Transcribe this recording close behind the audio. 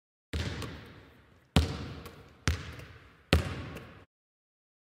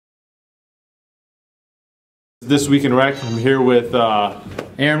This Week in Rec. I'm here with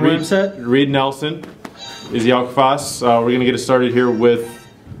Aaron Reed Nelson, Izzy Alkafas. We're going to get it started here with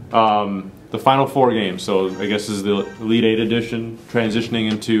the Final Four games. So I guess this is the Elite Eight edition, transitioning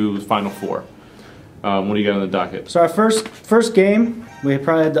into the Final Four. What do you got on the docket? So our first game, we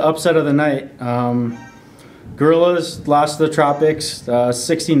probably had the upset of the night. Gorillas lost to the Tropics,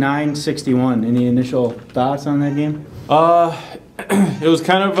 69-61. Any initial thoughts on that game? It was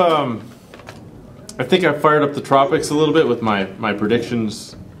kind of, I think I fired up the Tropics a little bit with my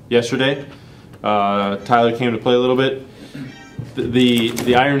predictions yesterday. Tyler came to play a little bit.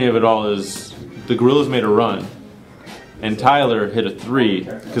 The irony of it all is the Gorillas made a run, and Tyler hit a three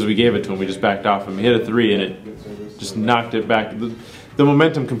because we gave it to him. We just backed off him. He hit a three, and it just knocked it back. The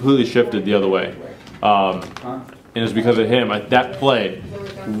momentum completely shifted the other way. And it was because of him. That play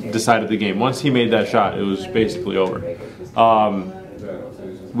decided the game. Once he made that shot, it was basically over.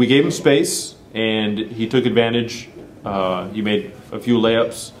 We gave him space, and he took advantage. He made a few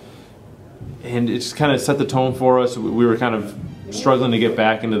layups, and it just kind of set the tone for us. We were kind of struggling to get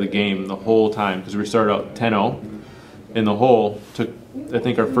back into the game the whole time because we started out 10-0 in the hole. I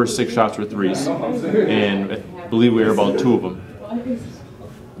think our first 6 shots were threes, and I believe we were about 2 of them.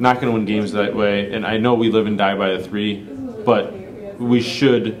 Not going to win games that way, and I know we live and die by the 3, but we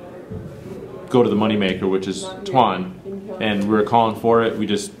should go to the moneymaker, which is Twan, and we're calling for it.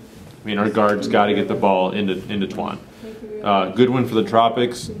 Our guards got to get the ball into Twan. Good win for the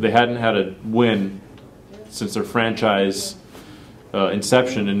Tropics. They hadn't had a win since their franchise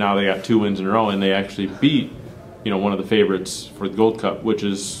inception, and now they got 2 wins in a row, and they actually beat one of the favorites for the Gold Cup, which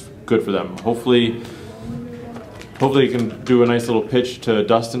is good for them. Hopefully you can do a nice little pitch to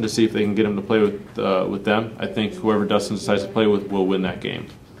Dustin to see if they can get him to play with them. I think whoever Dustin decides to play with will win that game.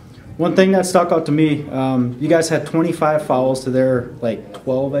 One thing that stuck out to me, you guys had 25 fouls to their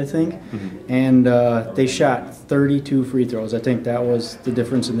 12, I think, and they shot 32 free throws. I think that was the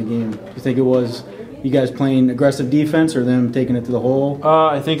difference in the game. You think it was you guys playing aggressive defense or them taking it to the hole?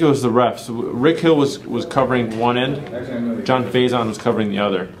 I think it was the refs. Rick Hill was covering one end. John Faison was covering the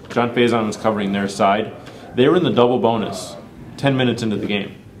other. John Faison was covering their side. They were in the double bonus 10 minutes into the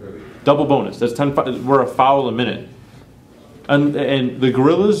game. Double bonus. That's 10. We're a foul a minute. And the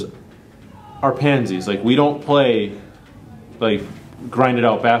Gorillas are pansies. We don't play grinded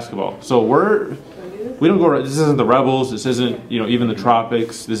out basketball. So we don't go. This isn't the Rebels. This isn't even the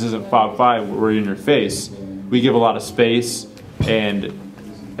Tropics. This isn't 5-5. We're in your face. We give a lot of space, and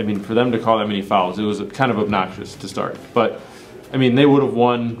for them to call that many fouls, it was kind of obnoxious to start. But they would have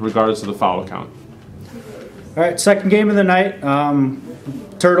won regardless of the foul count. All right, second game of the night.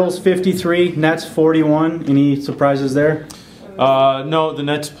 Turtles 53, Nets 41. Any surprises there? No, the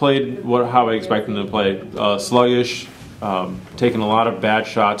Nets played how I expect them to play. Sluggish, taking a lot of bad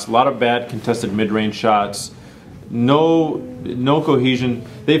shots, a lot of bad contested mid-range shots. No cohesion.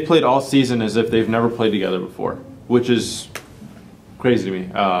 They've played all season as if they've never played together before, which is crazy to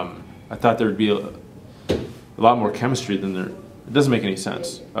me. I thought there would be a lot more chemistry than there. It doesn't make any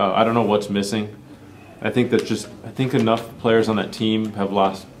sense. I don't know what's missing. I think enough players on that team have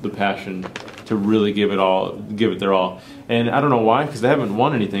lost the passion to really give it their all. And I don't know why, because they haven't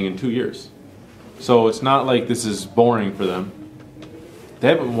won anything in 2 years. So it's not like this is boring for them. They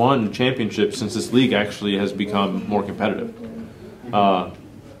haven't won championships since this league actually has become more competitive.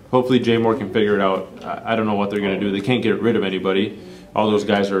 Hopefully Jay Moore can figure it out. I don't know what they're going to do. They can't get rid of anybody. All those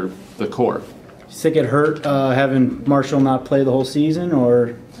guys are the core. You think it hurt having Marshall not play the whole season,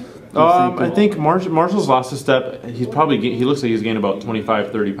 or? I think Marshall's lost a step. He looks like he's gained about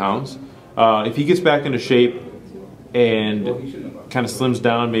 25, 30 pounds. If he gets back into shape and kind of slims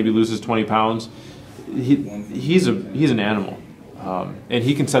down, maybe loses 20 pounds, he's an animal, and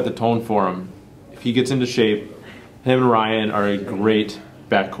he can set the tone for him. If he gets into shape, him and Ryan are a great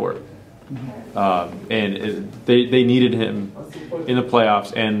backcourt, and they needed him in the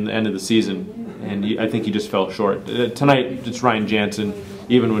playoffs and the end of the season, and I think he just fell short. Tonight it's Ryan Jansen.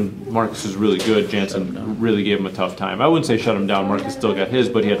 Even when Marcus is really good, Jansen really gave him a tough time. I wouldn't say shut him down. Marcus still got his,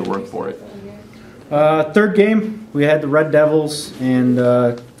 but he had to work for it. Third game, we had the Red Devils and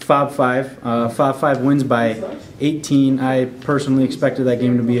Fob 5. Fob 5 wins by 18. I personally expected that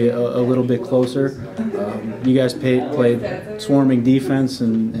game to be a little bit closer. You guys played swarming defense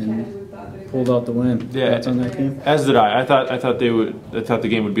and pulled out the win. Yeah, thoughts on that game? As did I. I thought the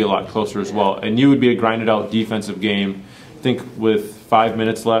game would be a lot closer as well. I knew it would be a grinded out defensive game. I think with 5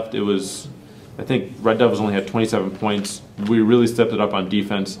 minutes left, I think Red Devils only had 27 points. We really stepped it up on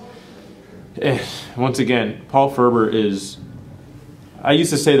defense. Once again, Paul Ferber is. I used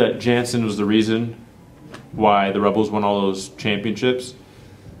to say that Jansen was the reason why the Rebels won all those championships.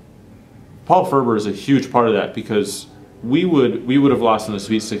 Paul Ferber is a huge part of that because we would have lost in the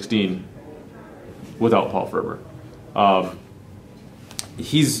Sweet 16 without Paul Ferber.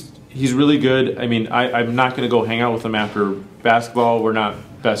 He's really good. I mean, I'm not going to go hang out with him after basketball. We're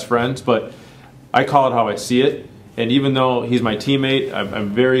not best friends, but I call it how I see it. And even though he's my teammate, I'm a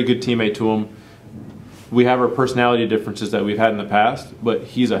very good teammate to him. We have our personality differences that we've had in the past, but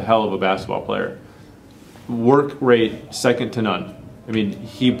he's a hell of a basketball player. Work rate, second to none. I mean,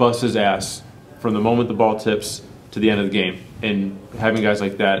 he busts his ass from the moment the ball tips to the end of the game. And having guys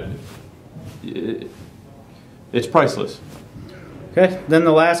like that, it's priceless. Okay, then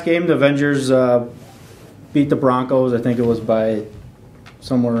the last game, the Avengers beat the Broncos. I think it was by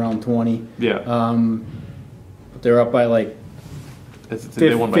somewhere around 20. Yeah. They were up by like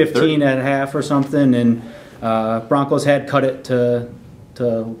they won by 15 at half or something, and Broncos had cut it to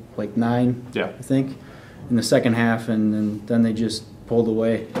like 9, yeah, I think, in the second half, and then they just pulled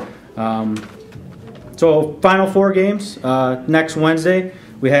away. So final 4 games. Next Wednesday,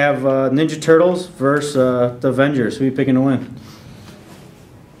 we have Ninja Turtles versus the Avengers. Who are you picking to win?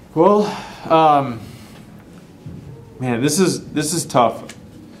 Well, man, this is tough.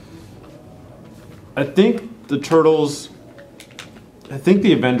 I think the Turtles. I think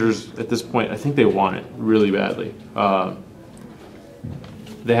the Avengers at this point, I think they want it really badly.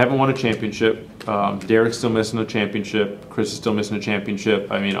 They haven't won a championship. Derek's still missing a championship. Chris is still missing a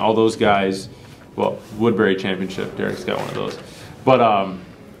championship. I mean, all those guys, well, Woodbury championship, Derek's got one of those. But,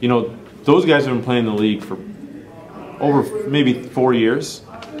 you know, those guys have been playing the league for over maybe 4 years,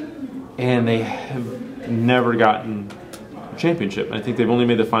 and they have never gotten a championship. And I think they've only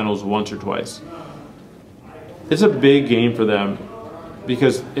made the finals once or twice. It's a big game for them.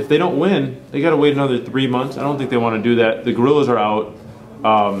 Because if they don't win, they got to wait another 3 months. I don't think they want to do that. The Gorillas are out.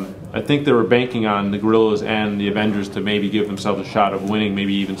 I think they were banking on the Gorillas and the Avengers to maybe give themselves a shot of winning,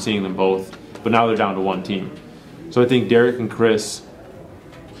 maybe even seeing them both. But now they're down to one team. So I think Derek and Chris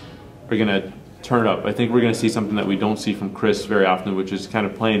are going to turn up. I think we're going to see something that we don't see from Chris very often, which is kind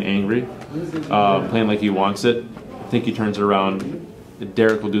of playing angry, playing like he wants it. I think he turns it around.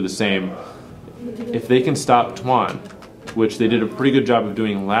 Derek will do the same. If they can stop Twan, which they did a pretty good job of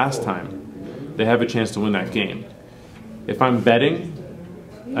doing last time, they have a chance to win that game. If I'm betting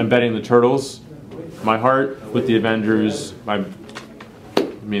the Turtles. My heart with the Avengers,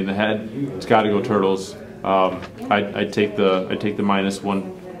 the head, it's got to go Turtles. I take the minus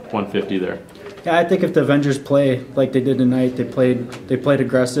 150 there. Yeah, I think if the Avengers play like they did tonight, they played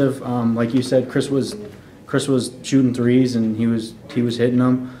aggressive. Like you said, Chris was shooting threes and he was hitting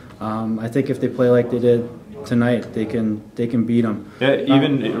them. I think if they play like they did tonight, they can beat them. Yeah,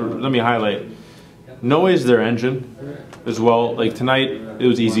 even let me highlight, Noah's their engine as well. Like tonight, it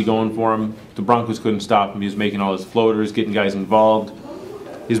was easy going for him. The Broncos couldn't stop him. He was making all his floaters, getting guys involved.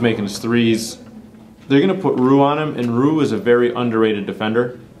 He's making his threes. They're going to put Rue on him, and Rue is a very underrated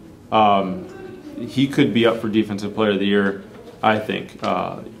defender. He could be up for Defensive Player of the Year, I think.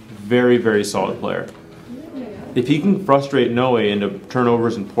 Very, very solid player. If he can frustrate Noah into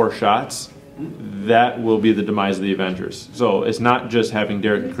turnovers and poor shots, that will be the demise of the Avengers. So it's not just having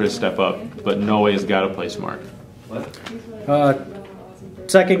Derek and Chris step up, but Noah's got to play smart.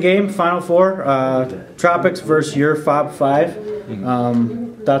 Second game, Final Four, Tropics versus your Fob 5.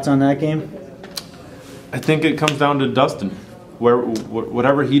 Thoughts on that game? I think it comes down to Dustin.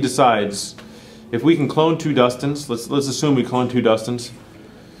 Whatever he decides, if we can clone 2 Dustins, let's assume we clone 2 Dustins.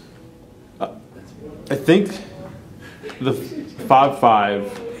 I think the Fob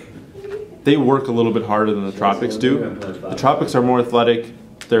 5, they work a little bit harder than the Tropics do. The Tropics are more athletic.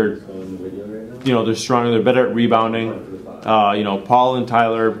 They're stronger. They're better at rebounding. Paul and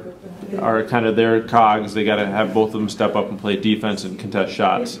Tyler are kind of their cogs. They got to have both of them step up and play defense and contest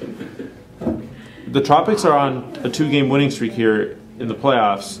shots. The Tropics are on a 2-game winning streak here in the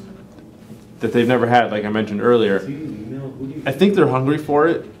playoffs that they've never had, like I mentioned earlier. I think they're hungry for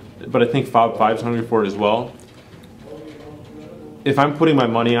it, but I think Fob 5's hungry for it as well. If I'm putting my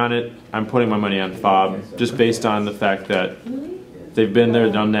money on it, I'm putting my money on Fob, just based on the fact that they've been there,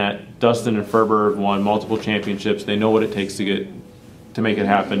 done that. Dustin and Ferber have won multiple championships. They know what it takes to make it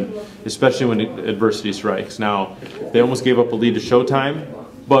happen, especially when adversity strikes. Now, they almost gave up a lead to Showtime,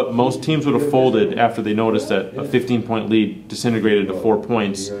 but most teams would have folded after they noticed that a 15-point lead disintegrated to 4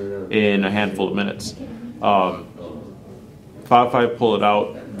 points in a handful of minutes. Fob 5 pull it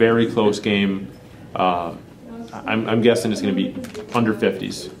out. Very close game. I'm guessing it's going to be under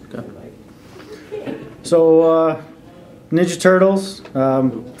 50s. Okay. So, Ninja Turtles,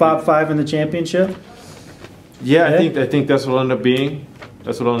 Fob 5 in the championship. Yeah, I think that's what it'll end up being.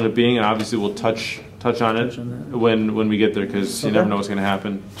 That's what it'll end up being, and obviously we'll touch touch on it when we get there, because you never know what's going to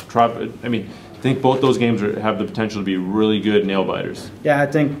happen. I mean, I think both those games have the potential to be really good nail biters. Yeah, I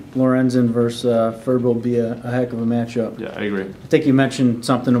think Lorenzen versus Ferb will be a heck of a matchup. Yeah, I agree. I think you mentioned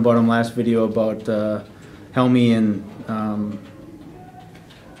something about him last video about Helmy and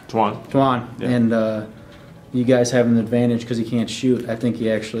Tuan, yeah. and you guys have an advantage because he can't shoot. I think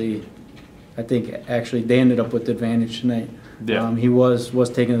actually they ended up with the advantage tonight. Yeah. He was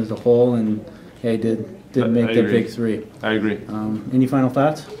taking it to the hole, and yeah, he did make the big three. I agree. Any final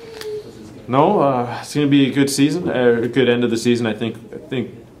thoughts? No, it's going to be a good season, a good end of the season. I think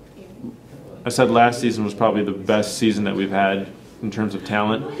I said last season was probably the best season that we've had in terms of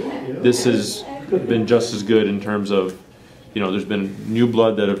talent. This has been just as good in terms of, there's been new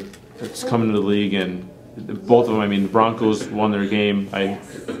blood that's come into the league, and both of them. I mean, the Broncos won their game. I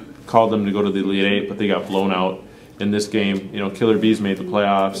called them to go to the Elite Eight, but they got blown out in this game. Killer Bees made the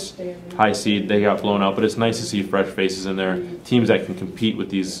playoffs, high seed. They got blown out, but it's nice to see fresh faces in there, teams that can compete with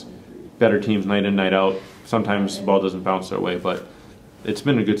these better teams night in, night out. Sometimes the ball doesn't bounce their way, but it's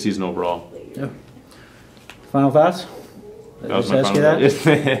been a good season overall. Yeah. Final thoughts? That was my final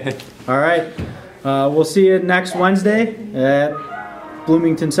thought. All right. We'll see you next Wednesday at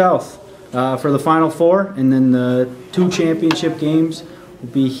Bloomington South for the Final Four, and then the 2 championship games will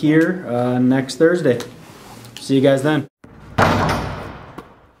be here next Thursday. See you guys then.